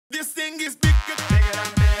This thing is bigger.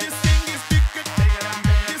 This thing is bigger.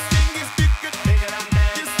 This thing is bigger.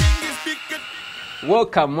 This thing is bigger.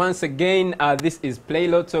 Welcome once again. This is Play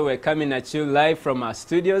Lotto. We're coming at you live from our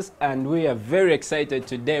studios and we are very excited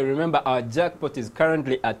today. Remember, our jackpot is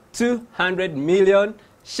currently at 200 million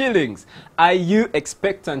shillings. Are you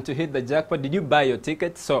expectant to hit the jackpot? Did you buy your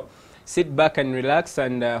ticket? So sit back and relax,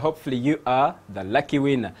 and hopefully you are the lucky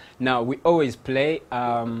winner. Now, we always play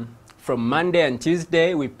from Monday and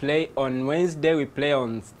Tuesday. We play on Wednesday, we play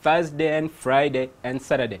on Thursday and Friday and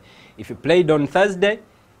Saturday. If you played on Thursday,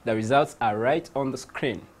 the results are right on the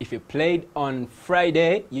screen. If you played on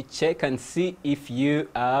Friday, you check and see if you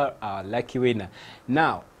are a lucky winner.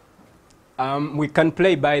 Now, we can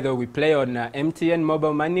play, by the way, we play on MTN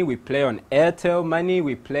Mobile Money, we play on Airtel Money,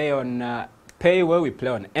 we play on Paywell, we play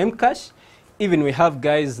on Mcash. Even we have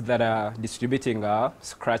guys that are distributing our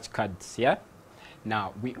scratch cards, yeah?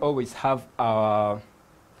 Now, we always have our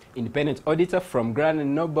independent auditor from Grand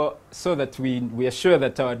and Noble, so that we are sure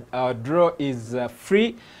that our draw is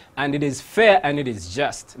free and it is fair and it is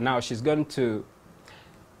just. Now, she's going to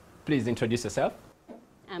please introduce herself.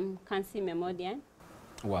 I'm Kansi Memodian.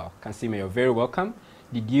 Wow, Kansime, you're very welcome.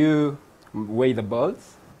 Did you weigh the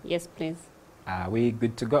balls? Yes, please. Are we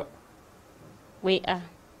good to go? We are.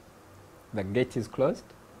 The gate is closed?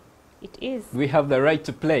 It is. We have the right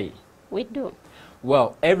to play. We do.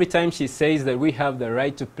 Well, every time she says that we have the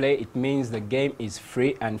right to play, it means the game is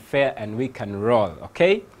free and fair and we can roll,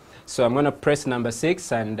 okay? So I'm going to press number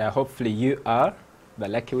 6 and hopefully you are the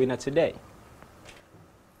lucky winner today.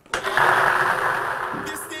 This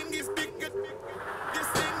thing is bigger. This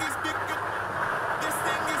thing is bigger. This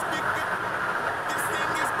thing is bigger. This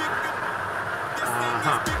thing is bigger. This thing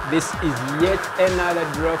is bigger. This is yet another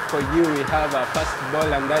draw for you. We have our first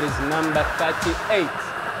ball and that is number 38.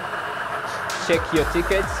 Check your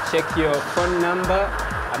tickets, check your phone number,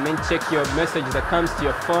 check your message that comes to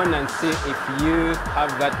your phone and see if you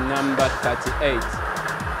have that number 38.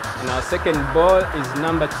 And our second ball is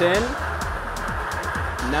number 10.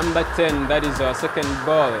 Number 10, that is our second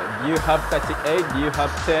ball. Do you have 38? Do you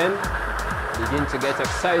have 10? Begin to get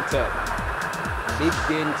excited.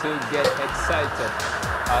 Begin to get excited.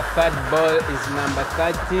 Our third ball is number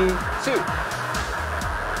 32.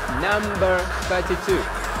 Number 32.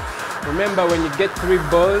 Remember, when you get 3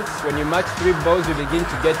 balls, when you match 3 balls, you begin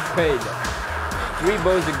to get paid. 3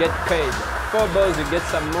 balls, you get paid. 4 balls, you get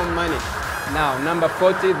some more money. Now, number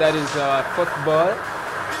 40, that is our fourth ball.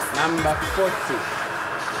 Number 40.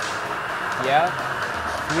 Yeah?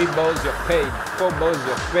 3 balls, you're paid. 4 balls,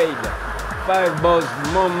 you're paid. 5 balls,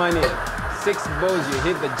 more money. 6 balls, you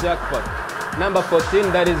hit the jackpot. Number 14,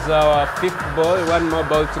 that is our 5th ball. 1 more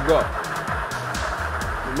ball to go.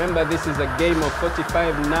 Remember, this is a game of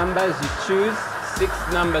 45 numbers. You choose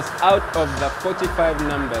 6 numbers out of the 45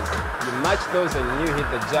 numbers. You match those and you hit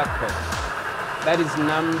the jackpot. That is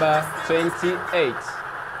number 28.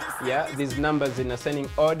 Yeah, these numbers in ascending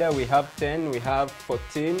order. We have 10, we have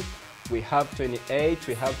 14, we have 28,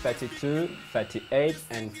 we have 32, 38,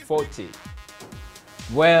 and 40.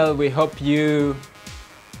 Well, we hope you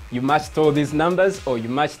matched all these numbers, or you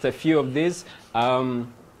matched a few of these.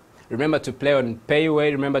 Remember to play on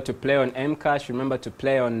Payway, remember to play on Mcash, remember to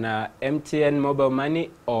play on MTN Mobile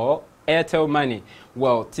Money or Airtel Money.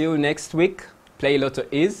 Well, till next week, Play Lotto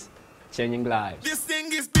is changing lives.